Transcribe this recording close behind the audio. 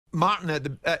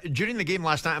Martin, during the game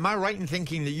last night, am I right in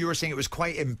thinking that you were saying it was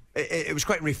quite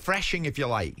refreshing, if you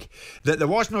like, that there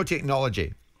was no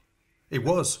technology? It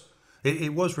was.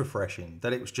 It was refreshing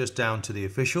that it was just down to the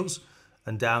officials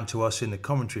and down to us in the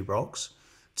commentary box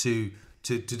to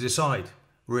decide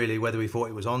really whether we thought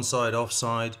it was onside,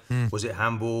 offside, was it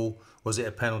handball, was it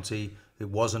a penalty? It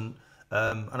wasn't.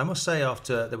 And I must say,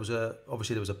 after there was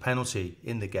a penalty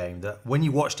in the game that when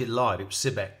you watched it live, it was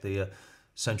Sibek, the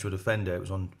central defender. It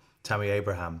was on Tammy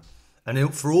Abraham,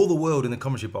 and for all the world in the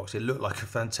commentary box, it looked like a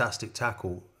fantastic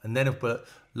tackle. And then,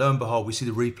 lo and behold, we see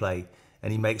the replay,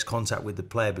 and he makes contact with the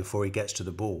player before he gets to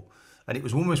the ball. And it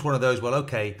was almost one of those, well,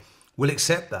 okay, we'll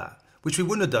accept that, which we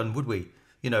wouldn't have done, would we?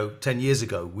 10 years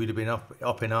ago, we'd have been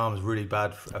up in arms, really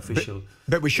bad official.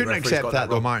 But we shouldn't accept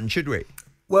that, though, Martin, should we?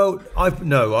 Well, I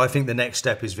think the next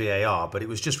step is VAR, but it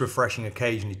was just refreshing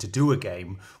occasionally to do a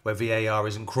game where VAR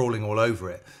isn't crawling all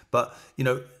over it. But,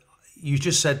 you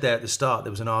just said there at the start,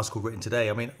 there was an article written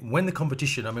today. I mean, when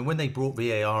they brought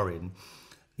VAR in,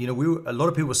 a lot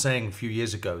of people were saying a few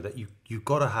years ago that you've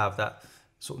got to have that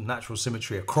sort of natural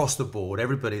symmetry across the board,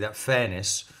 everybody, that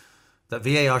fairness, that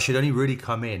VAR should only really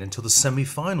come in until the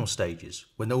semi-final stages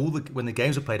when the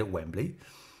games are played at Wembley,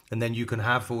 and then you can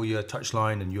have all your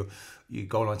touchline and your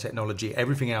goal line technology,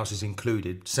 everything else is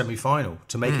included, semi-final,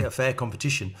 to make it a fair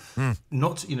competition.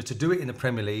 Not to do it in the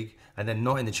Premier League and then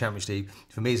not in the Champions League,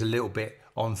 for me is a little bit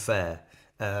unfair.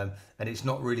 And it's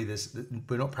not really this.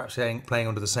 We're not perhaps playing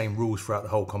under the same rules throughout the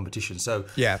whole competition. So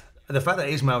yeah, the fact that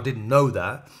Ismail didn't know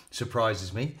that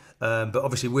surprises me. But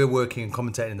obviously, we're working and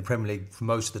commentating in the Premier League for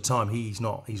most of the time. He's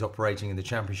not. He's operating in the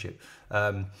Championship.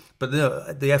 But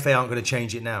the FA aren't going to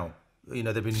change it now.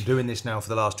 They've been doing this now for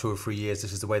the last 2 or 3 years.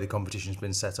 This is the way the competition's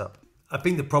been set up. I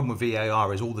think the problem with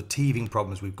VAR is all the teething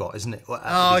problems we've got, isn't it?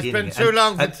 It's been too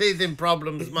long for teething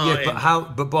problems, Martin.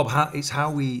 Yeah, but Bob, it's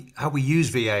how we use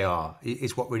VAR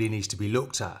is what really needs to be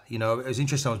looked at. It was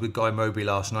interesting. I was with Guy Mowbray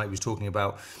last night. He was talking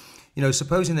about,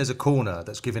 supposing there's a corner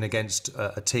that's given against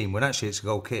a team when actually it's a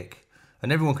goal kick,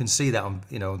 and everyone can see that on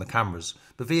the cameras.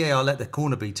 But VAR let the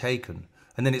corner be taken,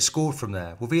 and then it's scored from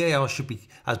there. Well, VAR should be,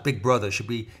 as Big Brother, should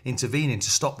be intervening to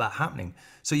stop that happening.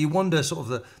 So you wonder sort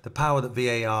of the power that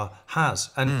VAR has.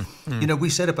 And, we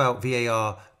said about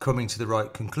VAR coming to the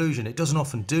right conclusion. It doesn't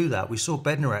often do that. We saw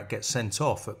Bednarek get sent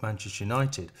off at Manchester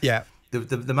United. Yeah.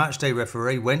 The match day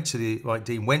referee went to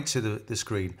the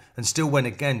screen and still went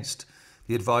against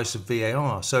the advice of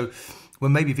VAR. So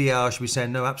when maybe VAR should be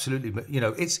saying, no, absolutely. But,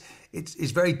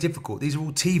 it's very difficult. These are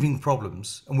all teething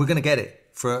problems, and we're going to get it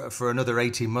for another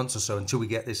 18 months or so until we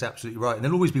get this absolutely right. And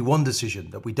there'll always be one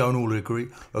decision that we don't all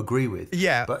agree with.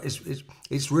 Yeah. But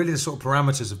it's really the sort of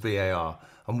parameters of VAR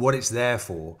and what it's there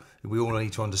for we all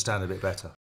need to understand a bit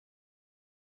better.